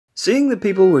Seeing that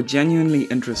people were genuinely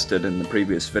interested in the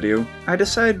previous video, I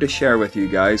decided to share with you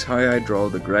guys how I draw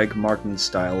the Greg Martin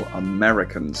style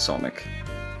American Sonic.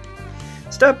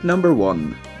 Step number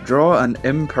 1. Draw an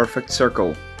imperfect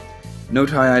circle.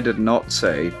 Note how I did not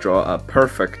say draw a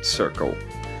perfect circle.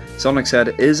 Sonic's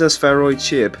head is a spheroid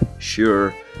shape,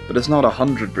 sure, but it's not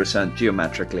 100%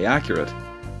 geometrically accurate.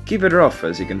 Keep it rough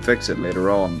as you can fix it later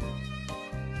on.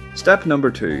 Step number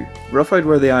 2. Rough out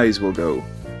where the eyes will go.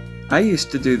 I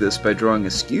used to do this by drawing a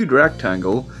skewed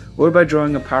rectangle or by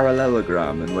drawing a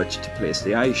parallelogram in which to place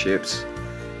the eye shapes.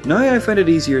 Now I find it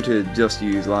easier to just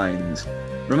use lines.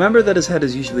 Remember that his head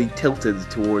is usually tilted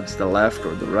towards the left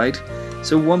or the right,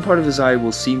 so one part of his eye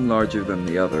will seem larger than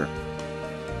the other.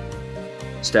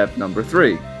 Step number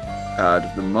 3.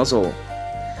 Add the muzzle.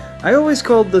 I always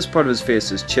called this part of his face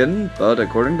his chin, but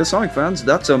according to Sonic fans,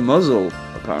 that's a muzzle,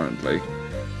 apparently.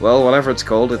 Well, whatever it's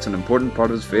called, it's an important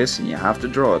part of his face and you have to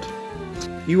draw it.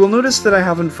 You will notice that I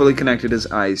haven't fully connected his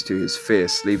eyes to his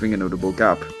face, leaving a notable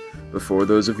gap. Before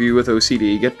those of you with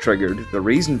OCD get triggered, the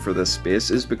reason for this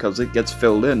space is because it gets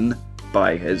filled in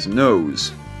by his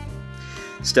nose.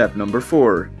 Step number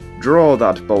 4. Draw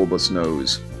that bulbous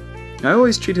nose. I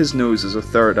always treat his nose as a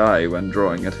third eye when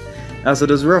drawing it, as it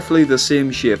is roughly the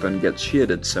same shape and gets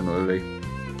shaded similarly.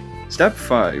 Step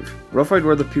 5. Rough out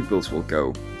where the pupils will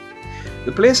go.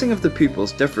 The placing of the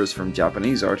pupils differs from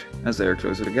Japanese art, as they are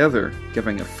closer together,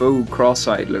 giving a faux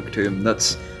cross-eyed look to him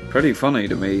that's pretty funny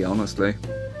to me, honestly.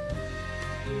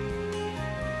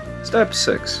 Step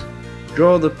 6.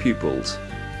 Draw the pupils.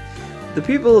 The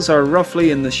pupils are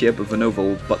roughly in the shape of an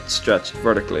oval but stretched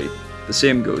vertically. The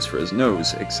same goes for his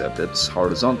nose, except it's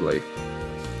horizontally.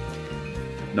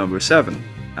 Number 7.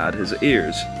 Add his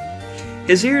ears.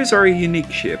 His ears are a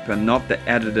unique shape and not the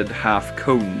edited half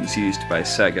cones used by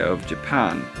Sega of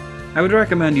Japan. I would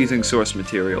recommend using source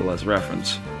material as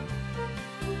reference.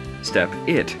 Step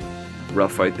 8.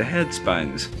 Rough out the head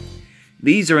spines.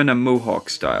 These are in a mohawk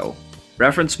style.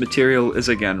 Reference material is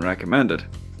again recommended.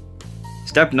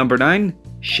 Step number 9.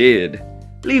 Shade.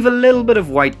 Leave a little bit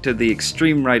of white to the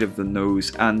extreme right of the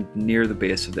nose and near the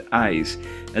base of the eyes,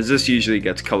 as this usually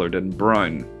gets coloured in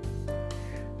brown.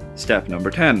 Step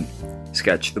number 10.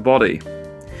 Sketch the body.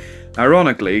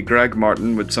 Ironically, Greg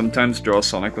Martin would sometimes draw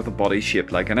Sonic with a body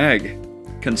shaped like an egg.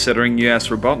 Considering US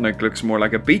Robotnik looks more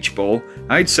like a beach ball,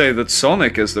 I'd say that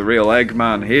Sonic is the real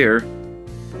Eggman here.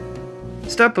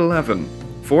 Step 11.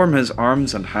 Form his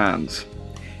arms and hands.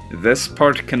 This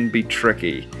part can be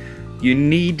tricky. You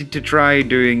need to try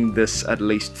doing this at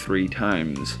least 3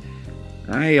 times.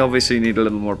 I obviously need a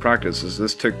little more practice, as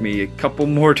this took me a couple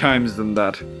more times than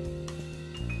that.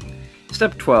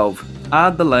 Step 12.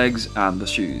 Add the legs and the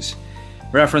shoes.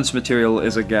 Reference material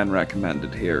is again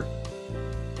recommended here.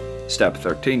 Step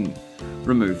 13.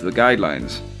 Remove the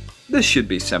guidelines. This should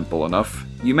be simple enough.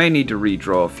 You may need to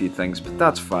redraw a few things, but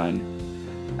that's fine.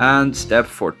 And step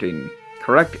 14.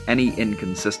 Correct any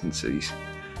inconsistencies.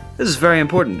 This is very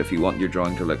important if you want your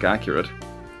drawing to look accurate.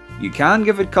 You can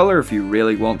give it colour if you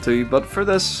really want to, but for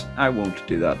this, I won't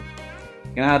do that.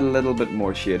 You can add a little bit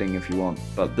more shading if you want,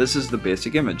 but this is the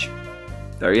basic image.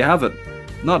 There you have it.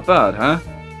 Not bad, huh?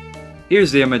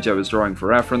 Here's the image I was drawing for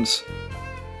reference.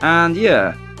 And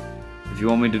yeah, if you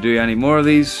want me to do any more of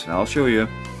these, I'll show you.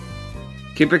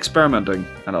 Keep experimenting,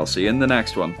 and I'll see you in the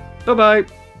next one. Bye bye!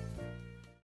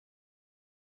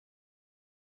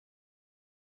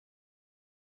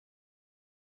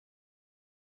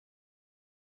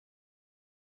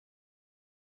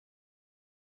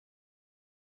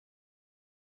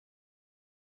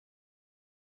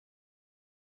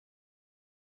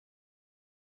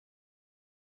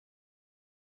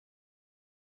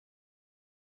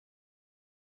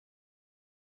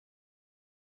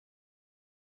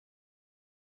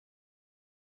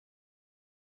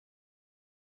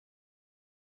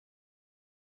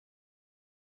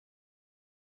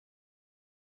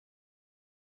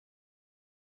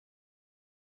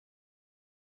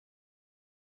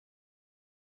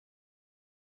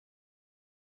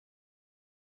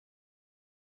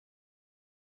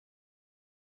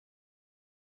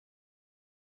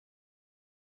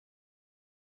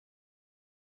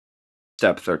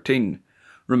 Step 13.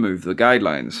 Remove the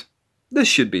guidelines. This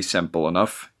should be simple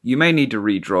enough. You may need to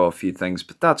redraw a few things,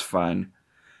 but that's fine.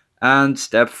 And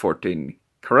step 14.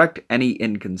 Correct any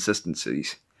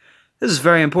inconsistencies. This is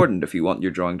very important if you want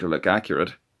your drawing to look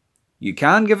accurate. You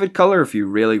can give it colour if you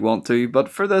really want to, but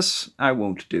for this, I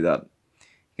won't do that.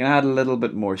 You can add a little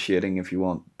bit more shading if you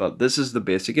want, but this is the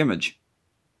basic image.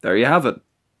 There you have it.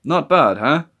 Not bad,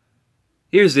 huh?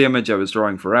 Here's the image I was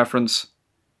drawing for reference.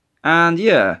 And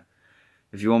yeah,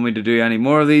 if you want me to do any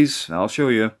more of these, I'll show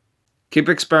you. Keep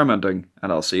experimenting,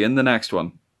 and I'll see you in the next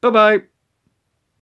one. Bye bye!